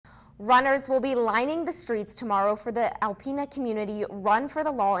Runners will be lining the streets tomorrow for the Alpena Community Run for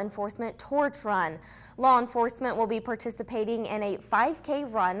the Law Enforcement Torch Run. Law enforcement will be participating in a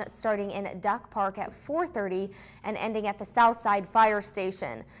 5K run starting in Duck Park at 4:30 and ending at the Southside Fire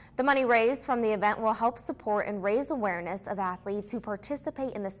Station. The money raised from the event will help support and raise awareness of athletes who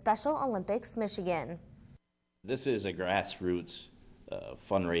participate in the Special Olympics Michigan. This is a grassroots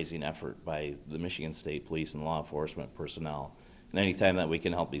fundraising effort by the Michigan State Police and law enforcement personnel. And anytime that we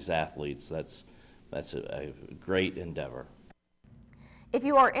can help these athletes, that's a great endeavor. If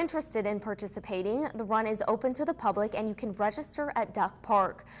you are interested in participating, the run is open to the public and you can register at Duck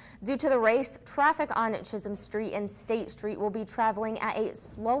Park. Due to the race, traffic on Chisholm Street and State Street will be traveling at a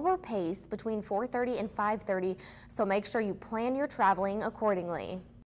slower pace between 4:30 and 5:30, so make sure you plan your traveling accordingly.